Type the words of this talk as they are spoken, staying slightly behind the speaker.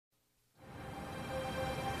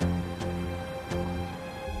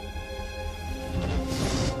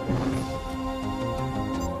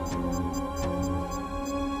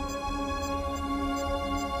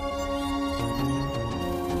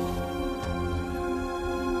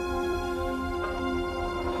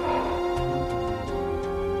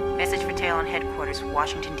Message for Talon Headquarters,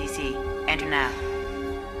 Washington, D.C. Enter now.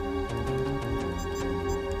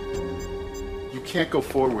 You can't go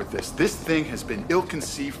forward with this. This thing has been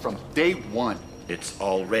ill-conceived from day one. It's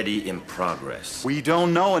already in progress. We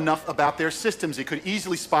don't know enough about their systems. It could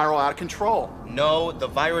easily spiral out of control. No, the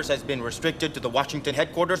virus has been restricted to the Washington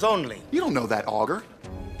headquarters only. You don't know that, Augur.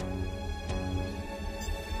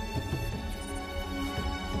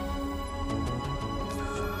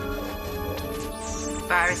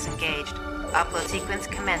 Virus engaged. Upload sequence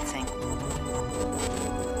commencing.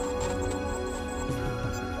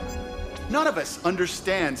 None of us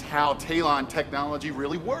understands how Talon technology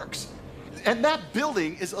really works. And that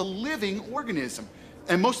building is a living organism.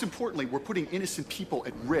 And most importantly, we're putting innocent people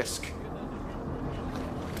at risk.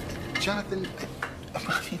 Jonathan,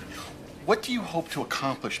 what do you hope to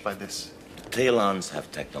accomplish by this? Talons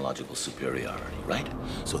have technological superiority, right?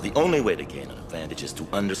 So the only way to gain an advantage is to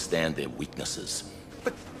understand their weaknesses.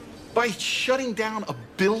 But by shutting down a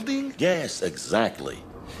building? Yes, exactly.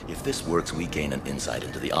 If this works, we gain an insight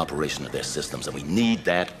into the operation of their systems, and we need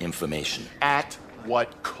that information. At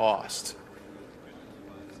what cost?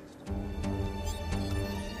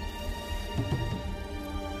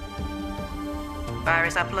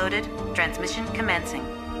 Virus uploaded. Transmission commencing.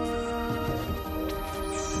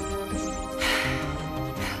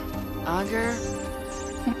 Augur,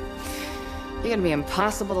 you're gonna be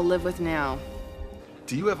impossible to live with now.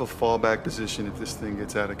 Do you have a fallback position if this thing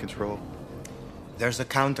gets out of control? There's a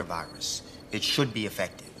counter-virus. It should be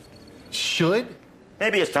effective. Should?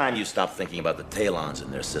 Maybe it's time you stopped thinking about the Talons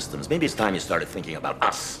and their systems. Maybe it's time you started thinking about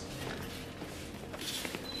us.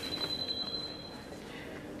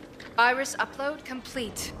 Iris upload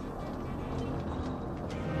complete.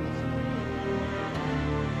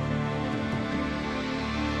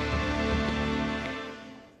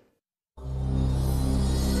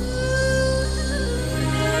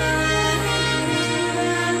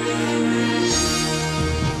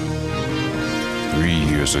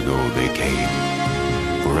 Years ago they came,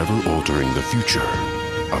 forever altering the future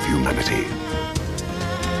of humanity.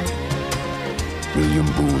 William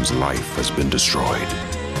Boone's life has been destroyed.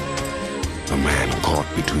 A man caught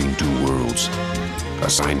between two worlds,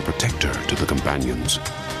 assigned protector to the companions,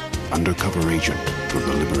 undercover agent for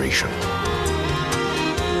the liberation.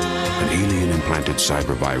 An alien-implanted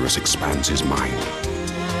cybervirus expands his mind,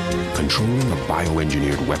 controlling a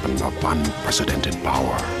bioengineered weapon of unprecedented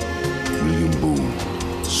power. William Boone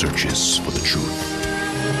searches for the truth.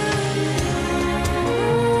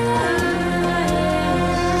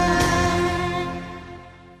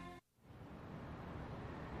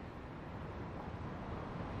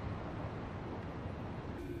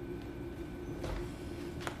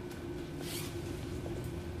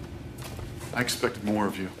 I expected more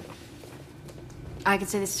of you. I could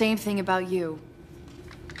say the same thing about you.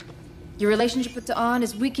 Your relationship with Da'an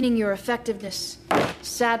is weakening your effectiveness.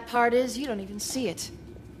 Sad part is, you don't even see it.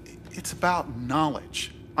 It's about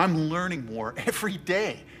knowledge. I'm learning more every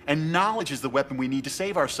day. And knowledge is the weapon we need to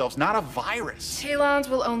save ourselves, not a virus. Talons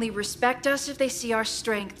will only respect us if they see our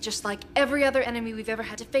strength, just like every other enemy we've ever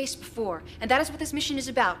had to face before. And that is what this mission is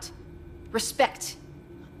about. Respect.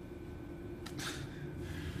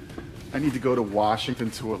 I need to go to Washington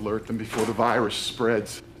to alert them before the virus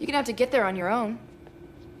spreads. You're gonna have to get there on your own.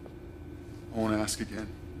 I won't ask again.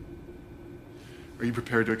 Are you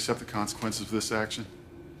prepared to accept the consequences of this action?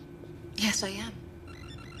 Yes, I am.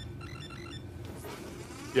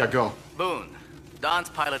 Yeah, go. Boone, Don's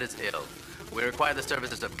pilot is ill. We require the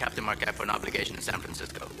services of Captain Marquette for an obligation in San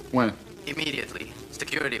Francisco. When? Immediately.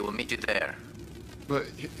 Security will meet you there. But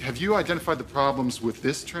have you identified the problems with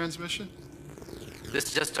this transmission?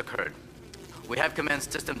 This just occurred. We have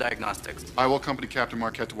commenced system diagnostics. I will accompany Captain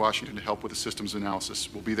Marquette to Washington to help with the systems analysis.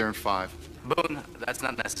 We'll be there in 5. Boone, that's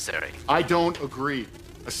not necessary. I don't agree.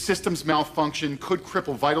 A systems malfunction could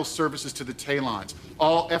cripple vital services to the Talons.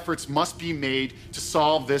 All efforts must be made to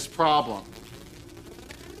solve this problem.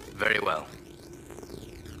 Very well.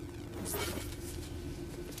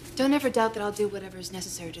 Don't ever doubt that I'll do whatever is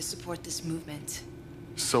necessary to support this movement.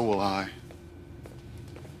 So will I.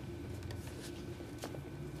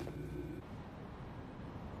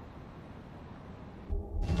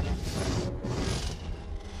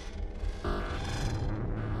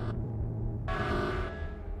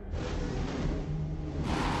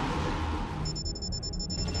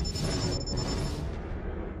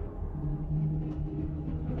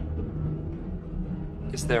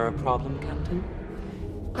 Is there a problem, Captain?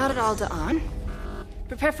 Not at all, Da'an.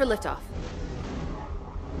 Prepare for liftoff.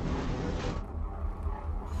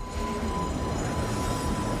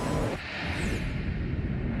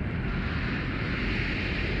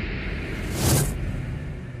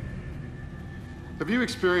 Have you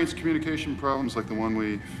experienced communication problems like the one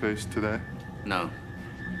we faced today? No.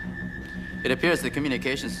 It appears that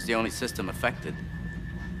communications is the only system affected.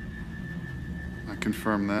 I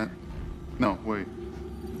confirm that. No, wait.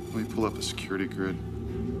 Let me pull up the security grid.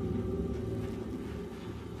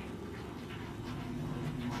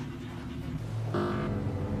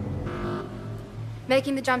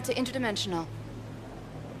 Making the jump to interdimensional.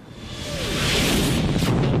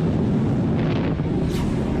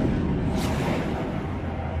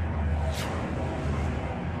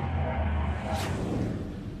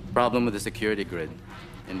 Problem with the security grid.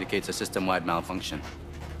 Indicates a system-wide malfunction.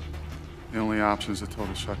 The only option is a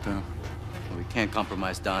total shutdown. Well, we can't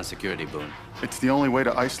compromise Don's security, Boone. It's the only way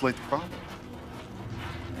to isolate the problem.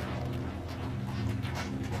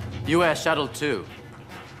 U.S. Shuttle 2.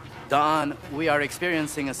 Don, we are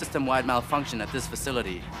experiencing a system-wide malfunction at this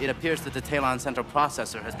facility. It appears that the Talon Central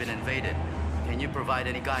Processor has been invaded. Can you provide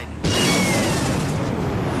any guidance?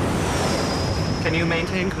 Can you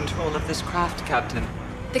maintain control of this craft, Captain?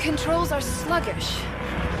 The controls are sluggish.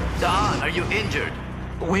 Don, are you injured?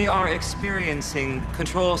 We are experiencing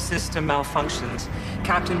control system malfunctions.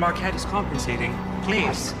 Captain Marquette is compensating.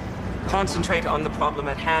 Please, concentrate on the problem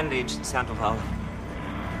at hand, Agent Sandoval.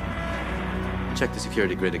 Check the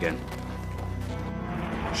security grid again.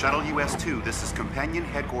 Shuttle US-2, this is Companion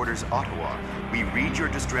Headquarters, Ottawa. We read your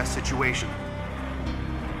distress situation.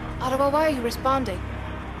 Ottawa, why are you responding?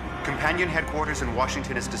 Companion Headquarters in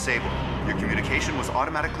Washington is disabled. Your communication was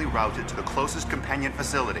automatically routed to the closest Companion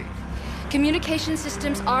facility. Communication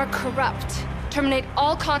systems are corrupt. Terminate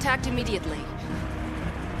all contact immediately.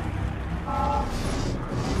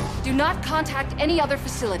 Do not contact any other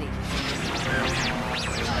facility.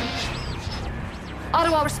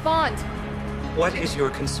 Ottawa, respond! What is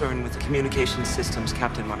your concern with the communication systems,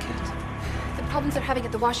 Captain Marquette? The problems they're having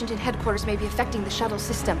at the Washington headquarters may be affecting the shuttle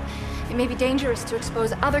system. It may be dangerous to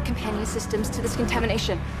expose other companion systems to this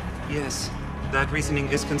contamination. Yes, that reasoning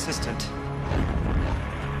is consistent.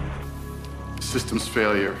 The system's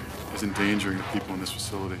failure is endangering the people in this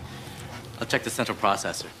facility. I'll check the central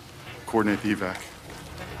processor. Coordinate the evac.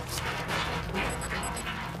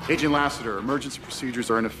 Agent Lassiter, emergency procedures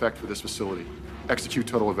are in effect for this facility. Execute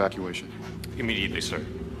total evacuation. Immediately, sir.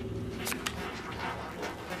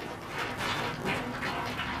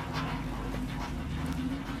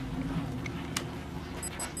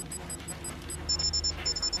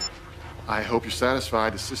 I hope you're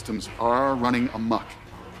satisfied. The systems are running amok.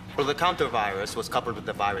 Well, the counter-virus was coupled with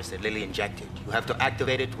the virus that Lily injected. You have to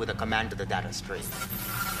activate it with a command to the data stream.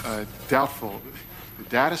 Doubtful. The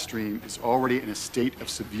data stream is already in a state of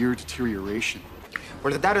severe deterioration.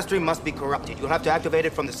 Well, the data stream must be corrupted. You'll have to activate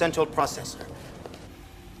it from the central processor.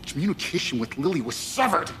 Communication with Lily was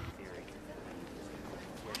severed.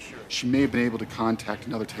 She may have been able to contact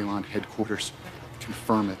another Talon headquarters.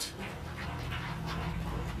 Confirm it.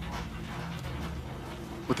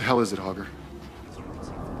 What the hell is it, Augur?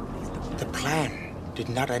 The plan did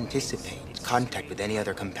not anticipate contact with any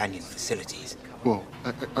other companion facilities. Whoa,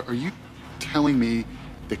 are you telling me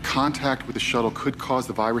that contact with the shuttle could cause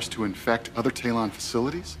the virus to infect other Talon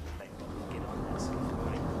facilities?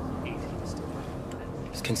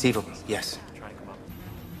 It's conceivable, yes.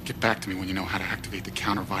 Get back to me when you know how to activate the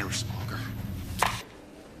counter-virus, Augur.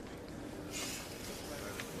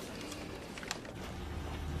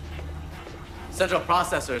 Central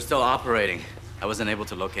processor is still operating. I wasn't able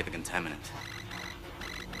to locate the contaminant.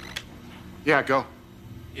 Yeah, go.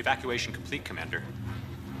 Evacuation complete, Commander.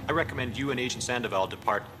 I recommend you and Agent Sandoval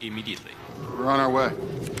depart immediately. We're on our way.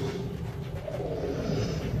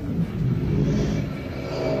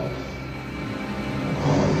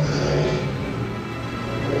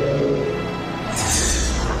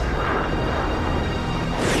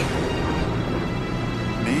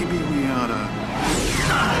 Maybe we oughta...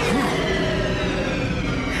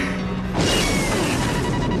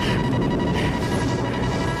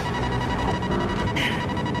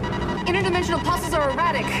 Interdimensional pulses are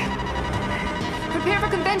erratic. Prepare for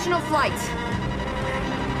conventional flight.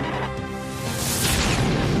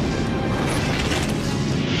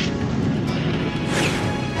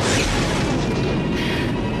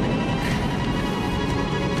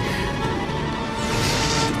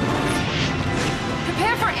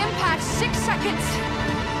 Prepare for impact. 6 seconds.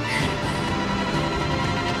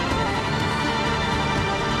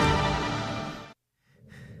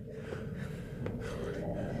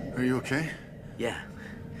 Are you okay? Yeah.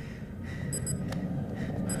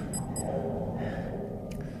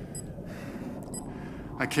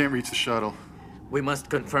 I can't reach the shuttle. We must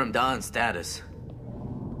confirm Don's status.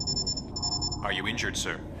 Are you injured,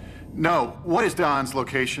 sir? No. What is Don's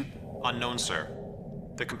location? Unknown, sir.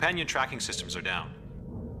 The companion tracking systems are down.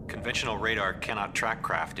 Conventional radar cannot track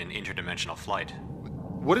craft in interdimensional flight.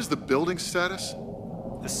 What is the building status?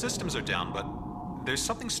 The systems are down, but there's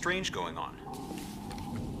something strange going on.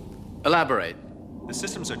 Elaborate. The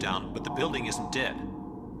systems are down, but the building isn't dead.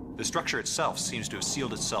 The structure itself seems to have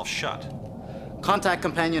sealed itself shut. Contact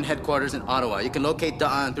companion headquarters in Ottawa. You can locate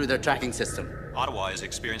Da'an through their tracking system. Ottawa is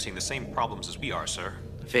experiencing the same problems as we are, sir.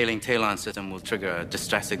 Failing Talon system will trigger a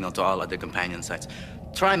distress signal to all other companion sites.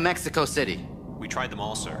 Try Mexico City. We tried them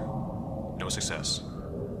all, sir. No success.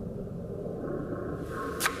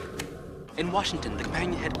 In Washington, the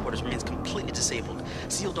companion headquarters remains completely disabled,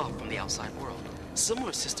 sealed off from the outside world.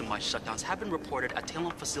 Similar system-wide shutdowns have been reported at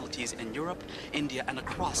Talon facilities in Europe, India, and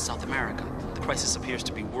across South America. The crisis appears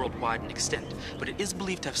to be worldwide in extent, but it is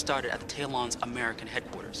believed to have started at the Talon's American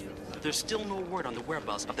headquarters. There's still no word on the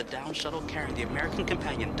whereabouts of the down shuttle carrying the American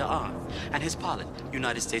companion Da'an and his pilot,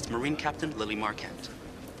 United States Marine Captain Lily Marquette.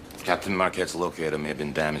 Captain Marquette's locator may have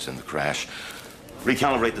been damaged in the crash.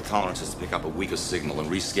 Recalibrate the tolerances to pick up a weaker signal and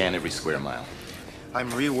rescan every square mile.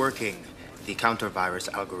 I'm reworking the counter-virus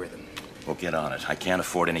algorithm. Well, get on it. I can't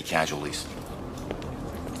afford any casualties.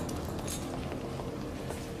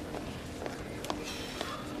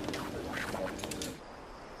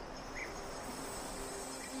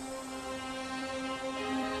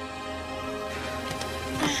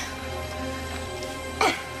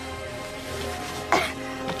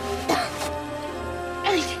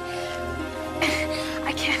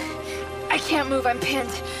 I can't move. I'm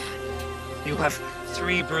pinned. You have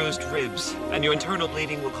 3 bruised ribs, and your internal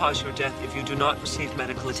bleeding will cause your death if you do not receive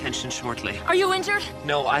medical attention shortly. Are you injured?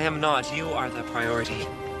 No, I am not. You are the priority.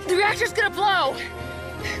 The reactor's gonna blow.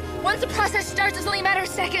 Once the process starts, it's only a matter of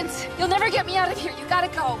seconds. You'll never get me out of here. You gotta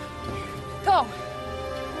go. Go.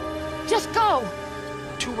 Just go.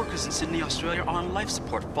 2 workers in Sydney, Australia are on life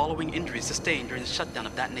support following injuries sustained during the shutdown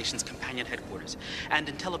of that nation's companion headquarters. And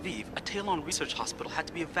in Tel Aviv, a Talon research hospital had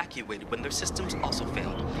to be evacuated when their systems also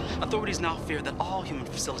failed. Authorities now fear that all human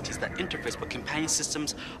facilities that interface with companion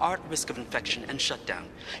systems are at risk of infection and shutdown.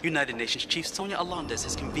 United Nations Chief Sonia Alondes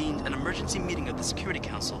has convened an emergency meeting of the Security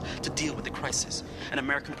Council to deal with the crisis. And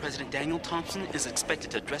American President Daniel Thompson is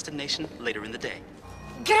expected to address the nation later in the day.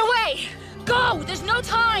 Get away! Go! There's no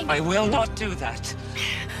time! I will not do that.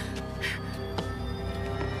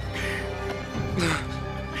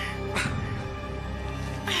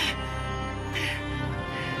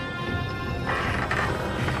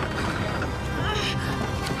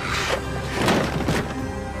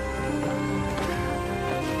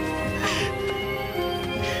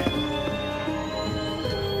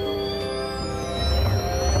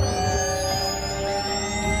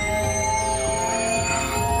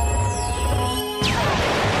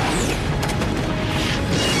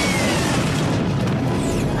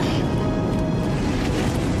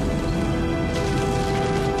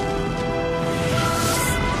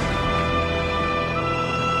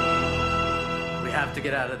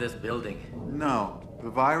 Get out of this building. No. The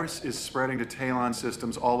virus is spreading to Talon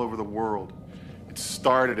systems all over the world. It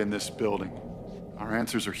started in this building. Our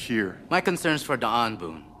answers are here. My concern's for Da'an,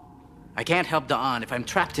 Boone. I can't help Da'an if I'm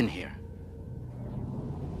trapped in here.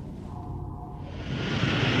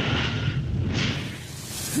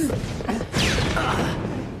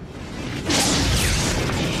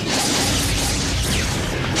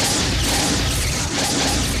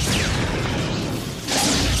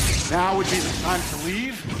 Now would be the time to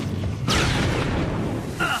leave?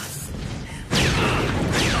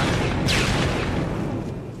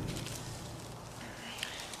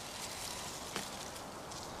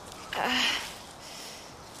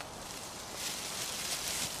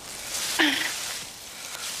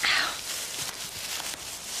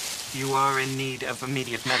 You are in need of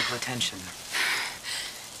immediate medical attention.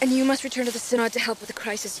 And you must return to the Synod to help with the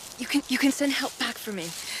crisis. You can send help back for me.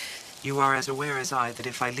 You are as aware as I that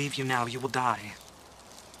if I leave you now, you will die.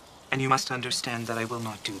 And you must understand that I will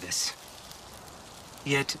not do this.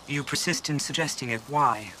 Yet, you persist in suggesting it.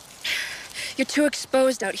 Why? You're too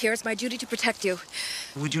exposed out here. It's my duty to protect you.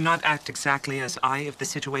 Would you not act exactly as I if the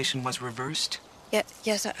situation was reversed?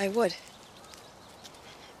 Yes, I would.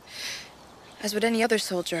 As would any other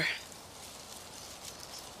soldier.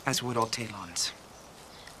 As would all Talons.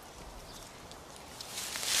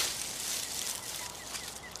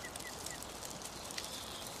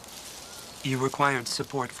 You required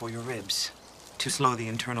support for your ribs to slow the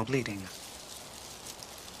internal bleeding.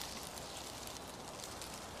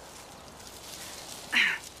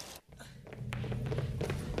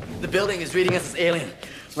 The building is reading us as alien,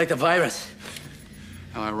 like the virus.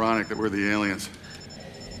 How ironic that we're the aliens.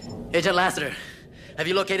 Agent Lassiter, have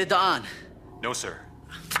you located Da'an? No, sir.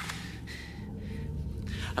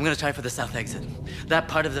 I'm gonna try for the south exit. That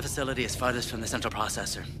part of the facility is farthest from the central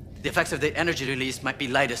processor. The effects of the energy release might be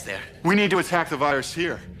lightest there. We need to attack the virus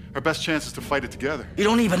here. Our best chance is to fight it together. You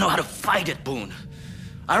don't even know how to fight it, Boone.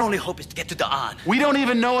 Our only hope is to get to Da'an. We don't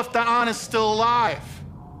even know if Da'an is still alive.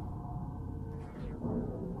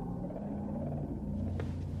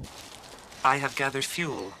 I have gathered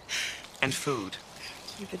fuel and food.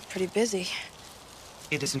 You've been pretty busy.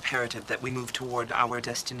 It is imperative that we move toward our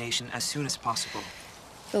destination as soon as possible.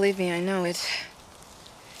 Believe me, I know it.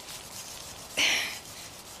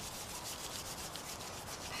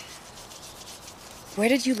 Where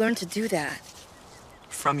did you learn to do that?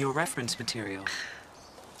 From your reference material.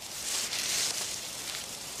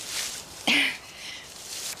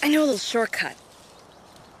 I know a little shortcut.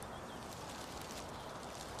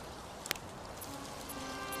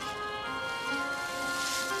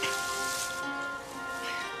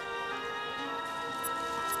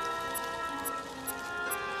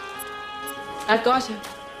 I've got her.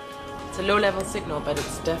 It's a low-level signal, but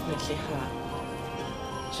it's definitely her.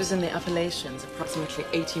 She's in the Appalachians, approximately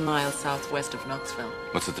 80 miles southwest of Knoxville.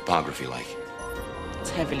 What's the topography like? It's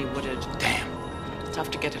heavily wooded. Damn. It's tough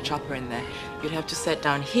to get a chopper in there. You'd have to set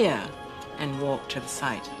down here and walk to the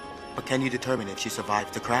site. But can you determine if she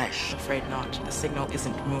survived the crash? I'm afraid not. The signal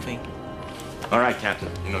isn't moving. All right, Captain.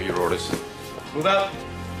 You know your orders. Move out.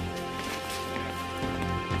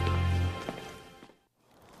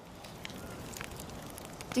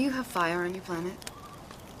 Do you have fire on your planet?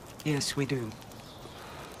 Yes, we do.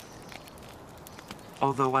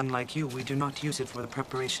 Although, unlike you, we do not use it for the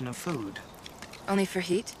preparation of food. Only for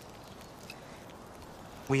heat?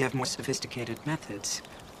 We have more sophisticated methods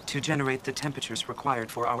to generate the temperatures required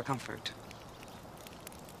for our comfort.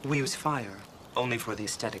 We use fire only for the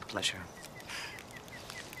aesthetic pleasure.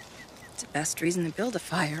 It's the best reason to build a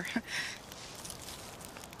fire.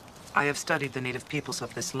 I have studied the native peoples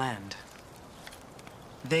of this land.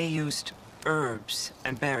 They used herbs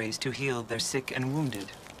and berries to heal their sick and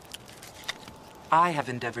wounded. I have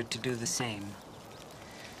endeavored to do the same.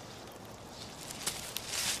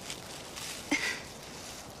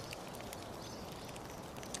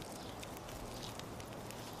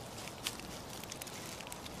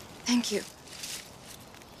 Thank you.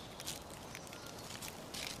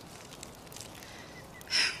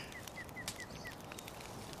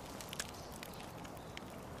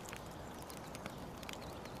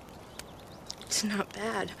 It's not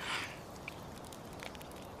bad.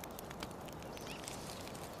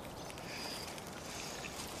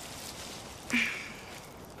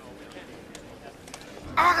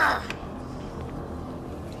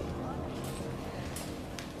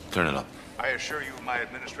 Turn it up. I assure you my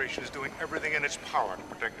administration is doing everything in its power to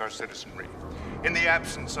protect our citizenry. In the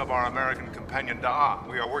absence of our American companion Da'an,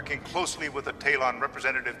 we are working closely with the Talon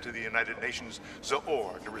representative to the United Nations,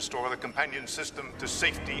 Za'or, to restore the companion system to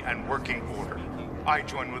safety and working order. I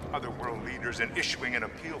join with other world leaders in issuing an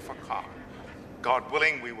appeal for calm. God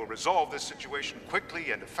willing, we will resolve this situation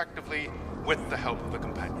quickly and effectively with the help of the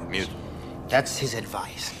companions. Mute. That's his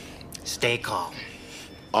advice. Stay calm.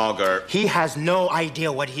 Augur. He has no idea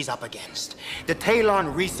what he's up against. The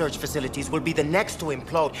Talon research facilities will be the next to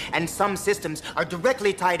implode, and some systems are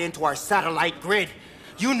directly tied into our satellite grid.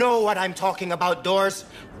 You know what I'm talking about, Doors.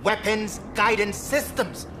 Weapons, guidance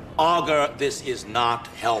systems. Augur, this is not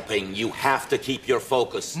helping. You have to keep your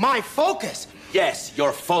focus. My focus? Yes,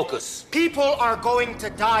 your focus. People are going to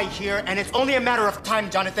die here, and it's only a matter of time,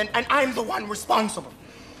 Jonathan, and I'm the one responsible.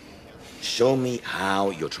 Show me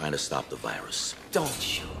how you're trying to stop the virus.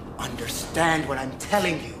 Don't you understand what I'm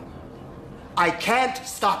telling you? I can't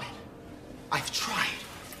stop it. I've tried.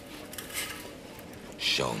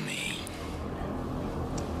 Show me.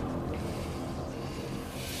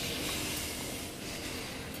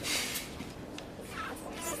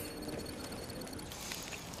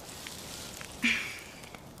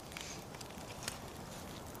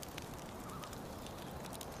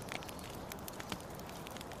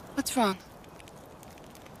 What's wrong?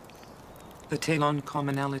 The Talon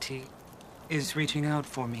commonality is reaching out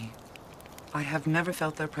for me. I have never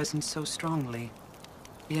felt their presence so strongly,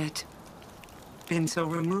 yet been so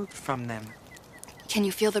removed from them. Can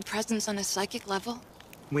you feel their presence on a psychic level?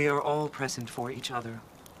 We are all present for each other,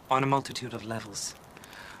 on a multitude of levels.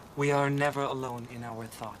 We are never alone in our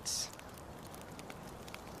thoughts.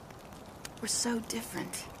 We're so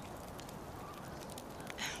different.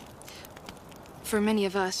 For many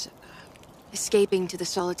of us, escaping to the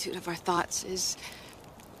solitude of our thoughts is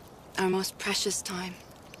our most precious time.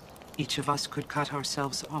 Each of us could cut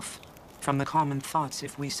ourselves off from the common thoughts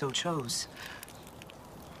if we so chose.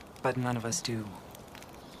 But none of us do.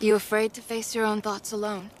 You afraid to face your own thoughts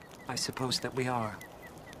alone? I suppose that we are.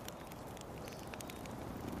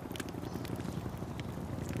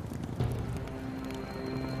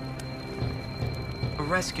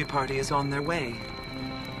 rescue party is on their way.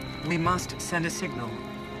 We must send a signal.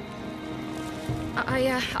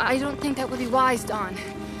 I don't think that would be wise, Dawn.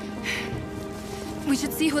 We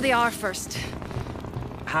should see who they are first.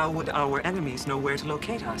 How would our enemies know where to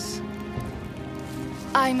locate us?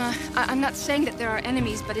 I'm not saying that there are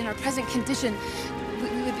enemies, but in our present condition,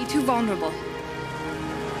 we would be too vulnerable.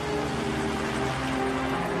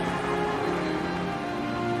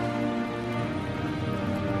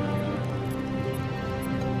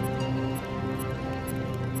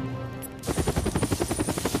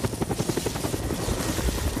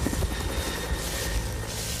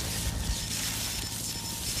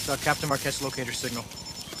 Captain Marquette's locator signal.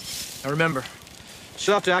 Now remember,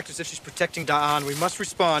 she'll have to act as if she's protecting Da'an. We must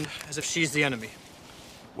respond as if she's the enemy.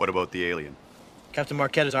 What about the alien? Captain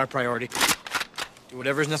Marquette is our priority. Do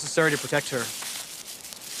whatever is necessary to protect her.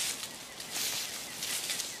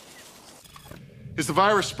 Is the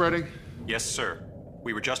virus spreading? Yes, sir.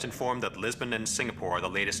 We were just informed that Lisbon and Singapore are the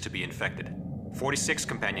latest to be infected. 46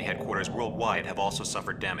 companion headquarters worldwide have also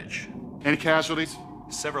suffered damage. Any casualties?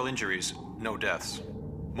 Several injuries, no deaths.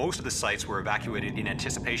 Most of the sites were evacuated in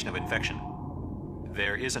anticipation of infection.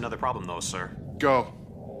 There is another problem, though, sir. Go.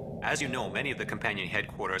 As you know, many of the companion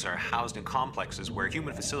headquarters are housed in complexes where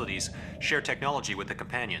human facilities share technology with the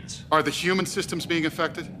companions. Are the human systems being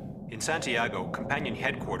affected? In Santiago, companion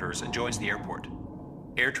headquarters adjoins the airport.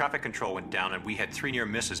 Air traffic control went down and we had 3 near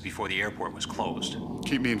misses before the airport was closed.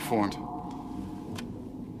 Keep me informed.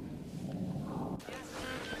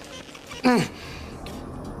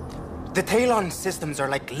 The Talon systems are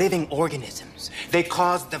like living organisms. They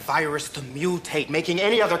cause the virus to mutate, making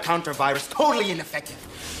any other counter-virus totally ineffective.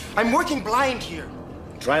 I'm working blind here.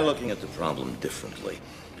 Try looking at the problem differently.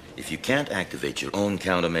 If you can't activate your own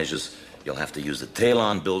countermeasures, you'll have to use the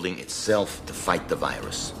Talon building itself to fight the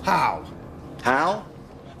virus. How? How?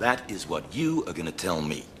 That is what you are gonna tell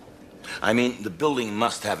me. I mean, the building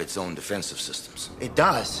must have its own defensive systems. It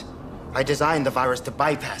does. I designed the virus to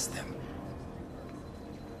bypass them.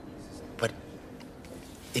 But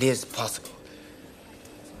it is possible.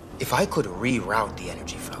 If I could reroute the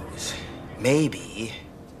energy flows, maybe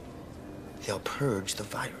they'll purge the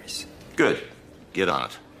virus. Good. Get on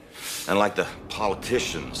it. And like the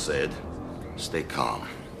politician said, stay calm.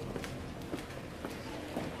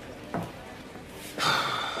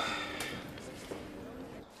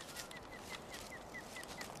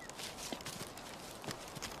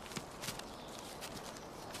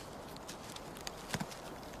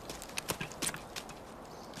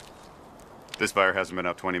 This fire hasn't been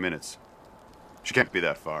up 20 minutes. She can't be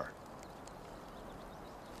that far.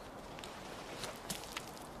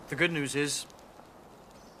 The good news is,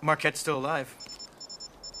 Marquette's still alive.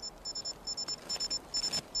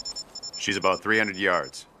 She's about 300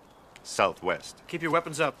 yards, southwest. Keep your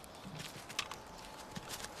weapons up.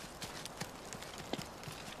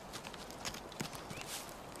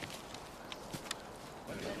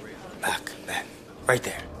 Back. Right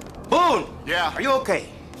there. Boone! Yeah? Are you okay?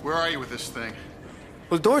 Where are you with this thing?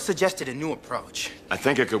 Well, Dor suggested a new approach. I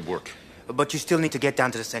think it could work. But you still need to get down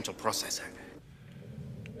to the central processor.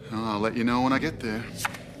 Well, I'll let you know when I get there.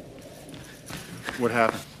 What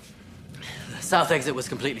happened? The south exit was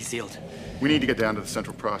completely sealed. We need to get down to the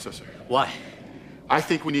central processor. Why? I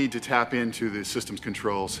think we need to tap into the system's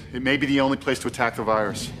controls. It may be the only place to attack the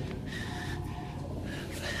virus.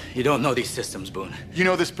 You don't know these systems, Boone. You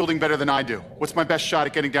know this building better than I do. What's my best shot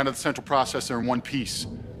at getting down to the central processor in one piece?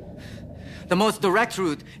 The most direct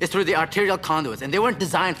route is through the arterial conduits, and they weren't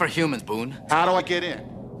designed for humans, Boone. How do I get in?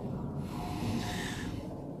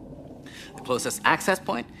 The closest access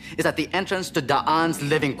point is at the entrance to Da'an's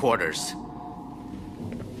living quarters.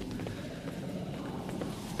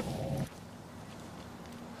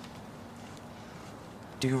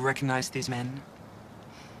 Do you recognize these men?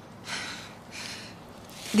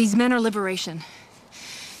 These men are liberation.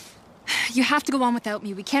 You have to go on without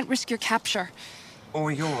me. We can't risk your capture.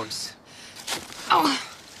 Or yours. Oh!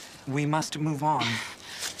 We must move on.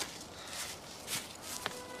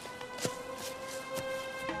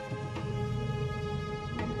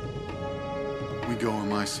 We go on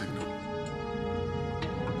my signal.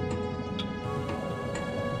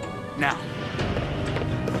 Now.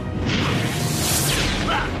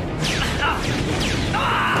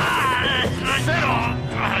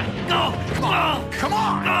 Go! Come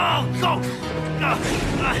on! Go!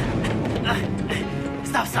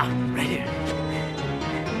 Stop. Right here.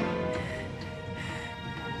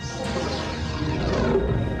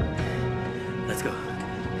 Let's go.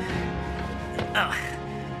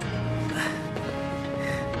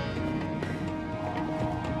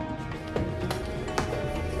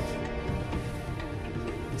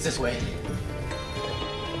 It's this way.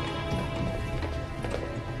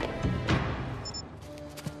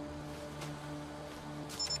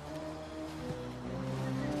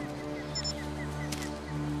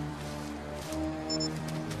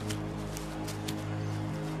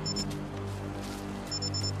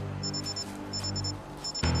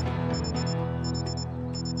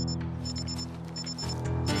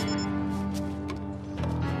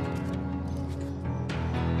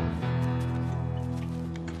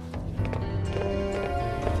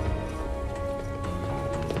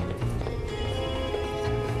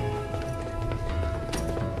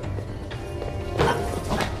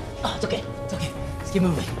 Keep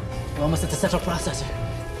moving. We're almost at the central processor.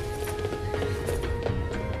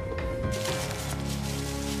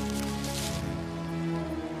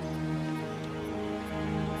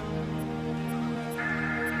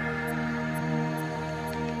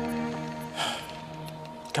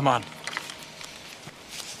 Come on.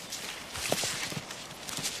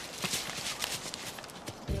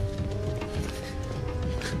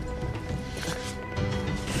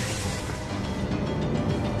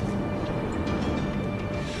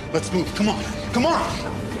 Let's move. Come on. Come on.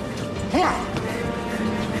 Come on.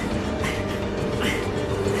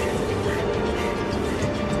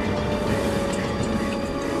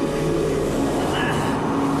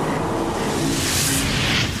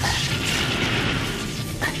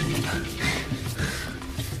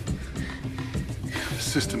 The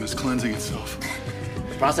system is cleansing itself.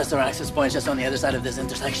 The processor access point is just on the other side of this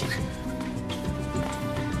intersection.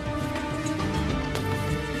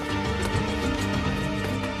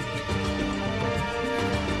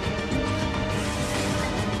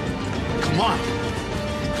 Come on.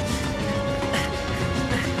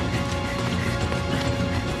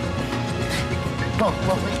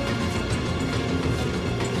 Whoa, wait.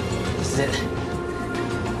 This is it.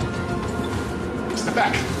 Step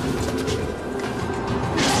back.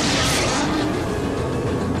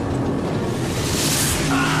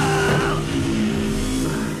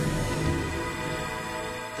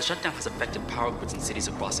 The shutdown has affected power grids in cities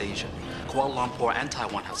across Asia. Kuala Lumpur and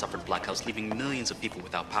Taiwan have suffered blackouts, leaving millions of people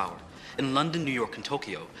without power. In London, New York, and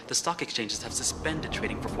Tokyo, the stock exchanges have suspended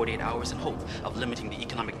trading for 48 hours in hope of limiting the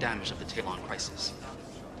economic damage of the Talon crisis.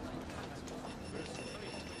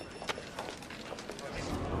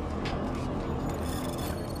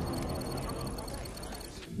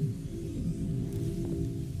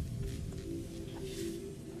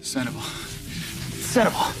 Sandoval.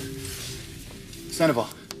 Sandoval. Sandoval.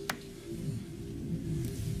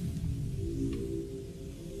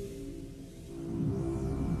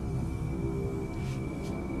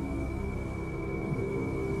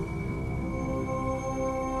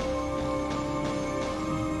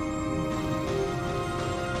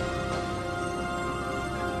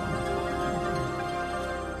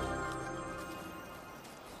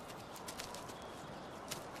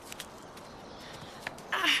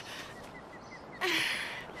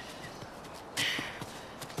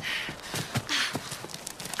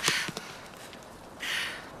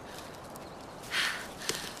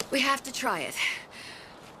 We have to try it.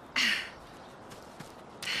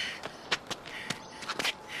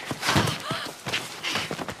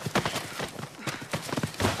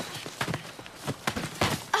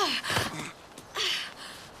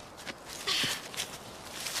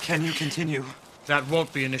 Can you continue? That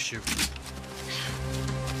won't be an issue.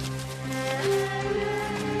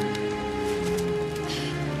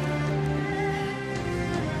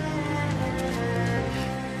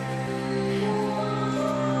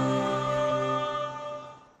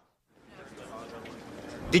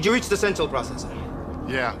 Did you reach the central processor?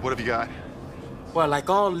 Yeah, what have you got? Well, like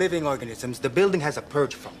all living organisms, the building has a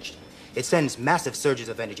purge function. It sends massive surges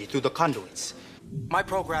of energy through the conduits. My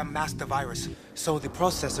program masked the virus, so the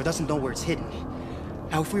processor doesn't know where it's hidden.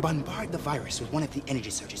 Now, if we bombard the virus with one of the energy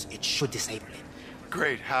surges, it should disable it.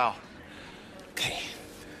 Great, how? Okay.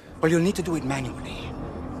 Well, you'll need to do it manually.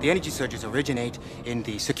 The energy surges originate in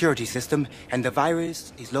the security system, and the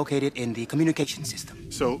virus is located in the communication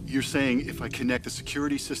system. So you're saying if I connect the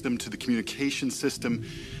security system to the communication system,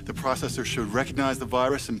 the processor should recognize the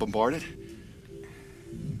virus and bombard it?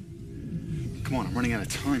 Come on, I'm running out of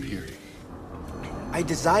time here. I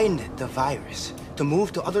designed the virus to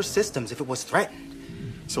move to other systems if it was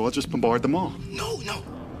threatened. So I'll just bombard them all? No.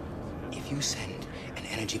 If you send an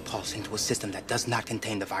energy pulse into a system that does not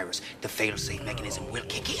contain the virus, the fail-safe mechanism will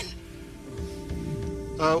kick in.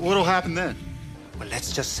 What'll happen then? Well,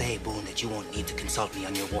 let's just say, Boone, that you won't need to consult me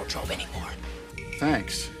on your wardrobe anymore.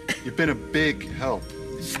 Thanks. You've been a big help.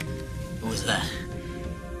 Who was that?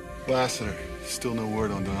 Lassiter. Still no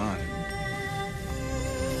word on Don.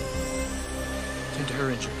 Tend to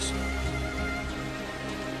her injuries.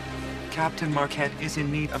 Captain Marquette is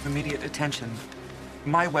in need of immediate attention.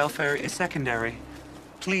 My welfare is secondary.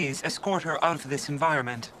 Please escort her out of this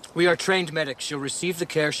environment. We are trained medics. She'll receive the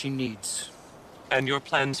care she needs. And your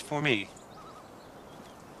plans for me?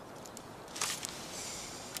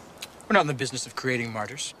 We're not in the business of creating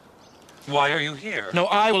martyrs. Why are you here? No,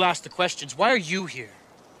 I will ask the questions. Why are you here?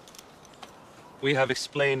 We have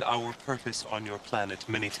explained our purpose on your planet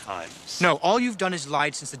many times. No, all you've done is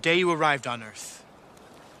lied since the day you arrived on Earth.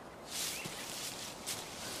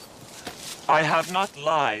 I have not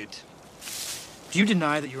lied. Do you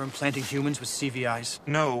deny that you're implanting humans with CVIs?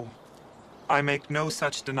 No. I make no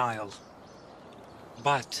such denial.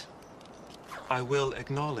 But I will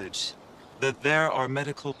acknowledge that there are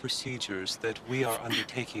medical procedures that we are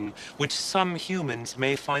undertaking which some humans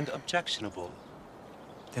may find objectionable.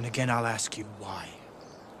 Then again, I'll ask you why.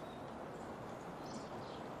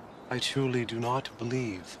 I truly do not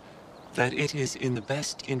believe that it is in the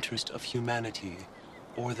best interest of humanity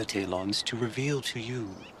or the Talons to reveal to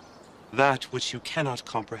you that which you cannot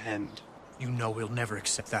comprehend. You know we'll never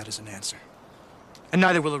accept that as an answer. And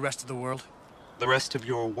neither will the rest of the world. The rest of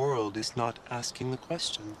your world is not asking the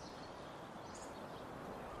question.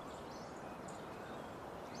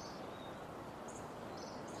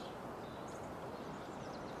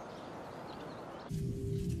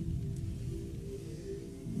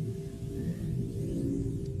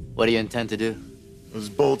 What do you intend to do? Those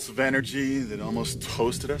bolts of energy that almost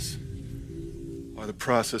toasted us are the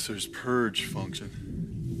processor's purge function.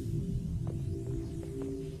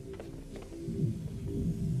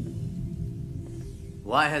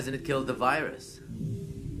 Why hasn't it killed the virus?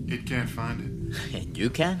 It can't find it. And you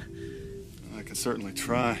can? I can certainly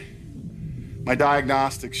try. My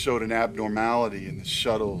diagnostics showed an abnormality in the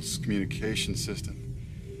shuttle's communication system.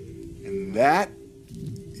 And that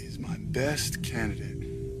is my best candidate.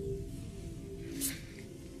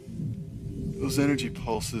 Those energy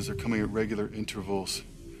pulses are coming at regular intervals.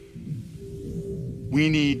 We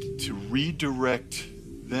need to redirect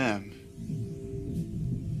them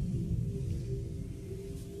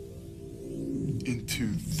into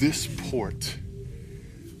this port.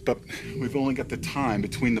 But we've only got the time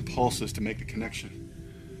between the pulses to make the connection.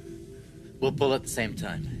 We'll pull at the same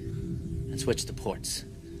time and switch the ports.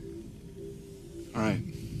 All right.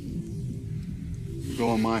 Go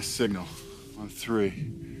on my signal on 3.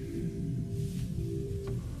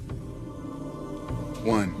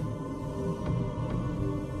 1,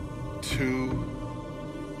 2,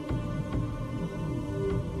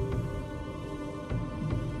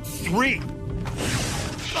 3.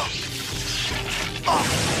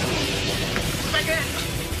 Back in!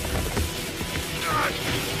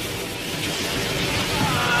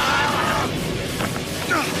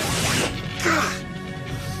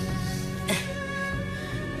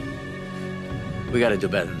 We gotta do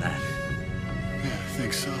better than that. Yeah, I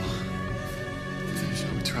think so.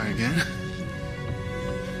 Shall we try again?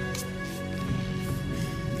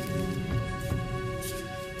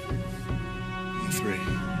 On 3.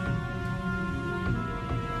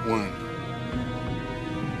 1,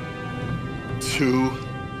 2,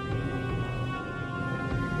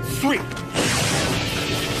 3.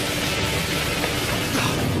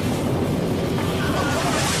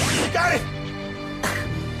 Got it!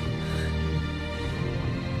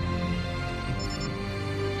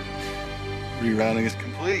 Rerouting is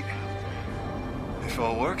complete. If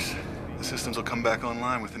all works, the systems will come back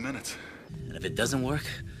online within minutes. And if it doesn't work?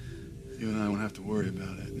 You and I won't have to worry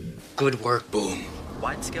about it. Good work, Boom.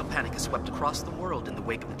 Wide-scale panic has swept across the world in the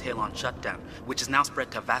wake of the Talon shutdown, which has now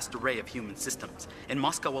spread to a vast array of human systems. In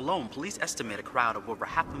Moscow alone, police estimate a crowd of over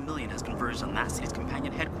 500,000 has converged on that city's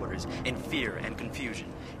companion headquarters in fear and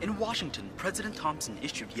confusion. In Washington, President Thompson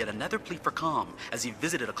issued yet another plea for calm as he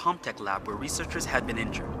visited a Comtech lab where researchers had been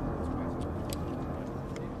injured.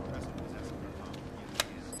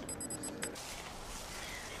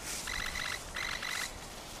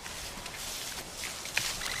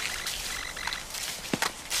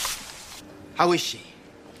 How is she?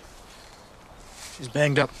 She's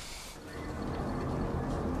banged up.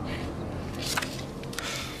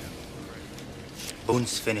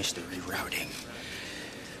 Boone's finished the rerouting.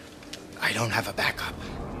 I don't have a backup.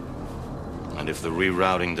 And if the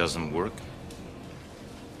rerouting doesn't work?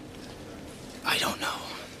 I don't know.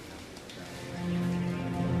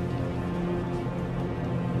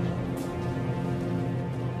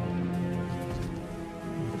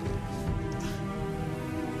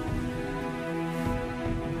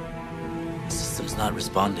 Not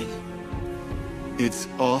responding. It's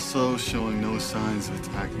also showing no signs of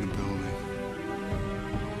attacking the building.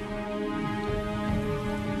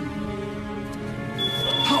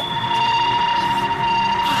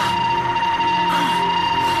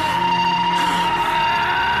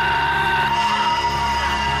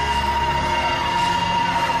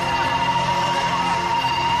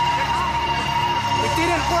 It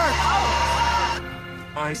didn't work!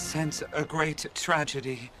 I sense a great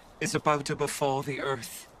tragedy is about to befall the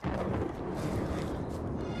Earth.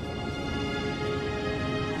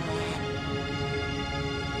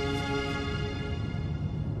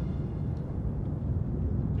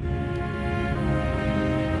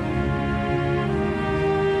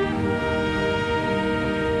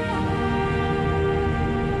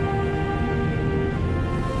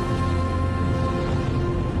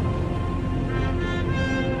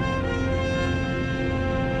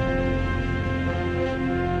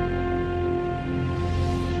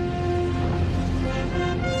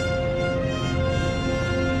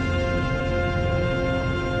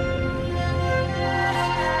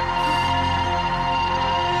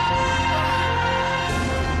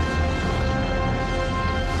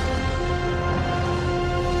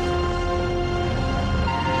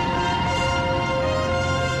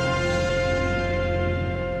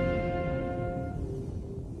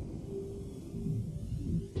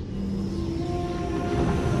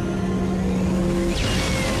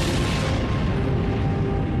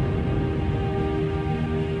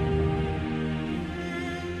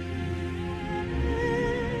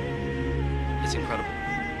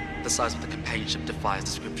 size of the companionship defies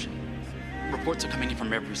description. Reports are coming in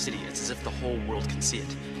from every city. It's as if the whole world can see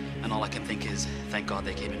it. And all I can think is, thank God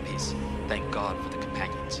they came in peace. Thank God for the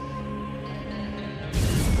companions.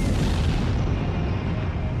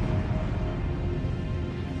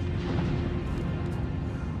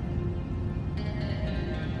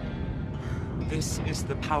 This is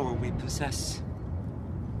the power we possess.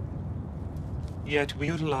 Yet we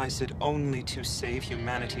utilize it only to save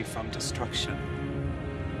humanity from destruction.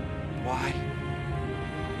 Why?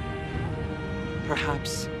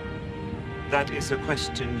 Perhaps that is a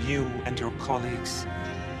question you and your colleagues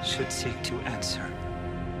should seek to answer.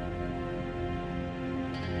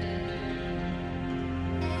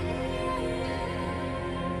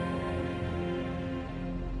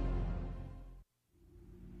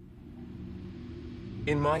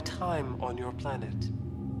 In my time on your planet,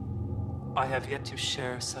 I have yet to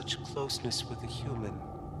share such closeness with a human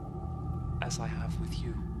as I have with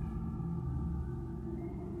you.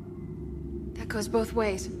 That goes both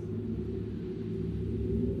ways.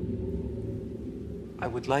 I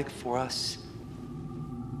would like for us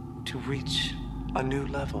to reach a new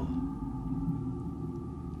level.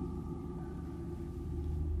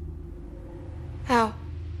 How?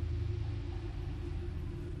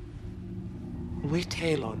 We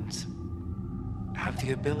Talons have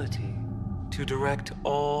the ability to direct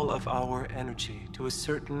all of our energy to a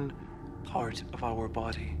certain part of our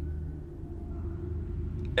body.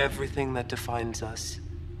 Everything that defines us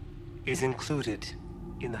is included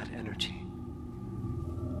in that energy.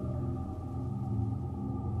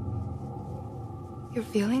 Your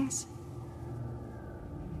feelings?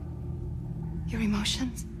 Your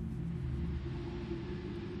emotions?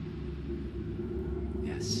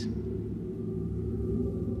 Yes.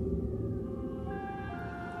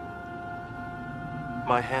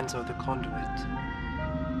 My hands are the conduit.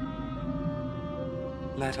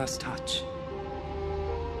 Let us touch.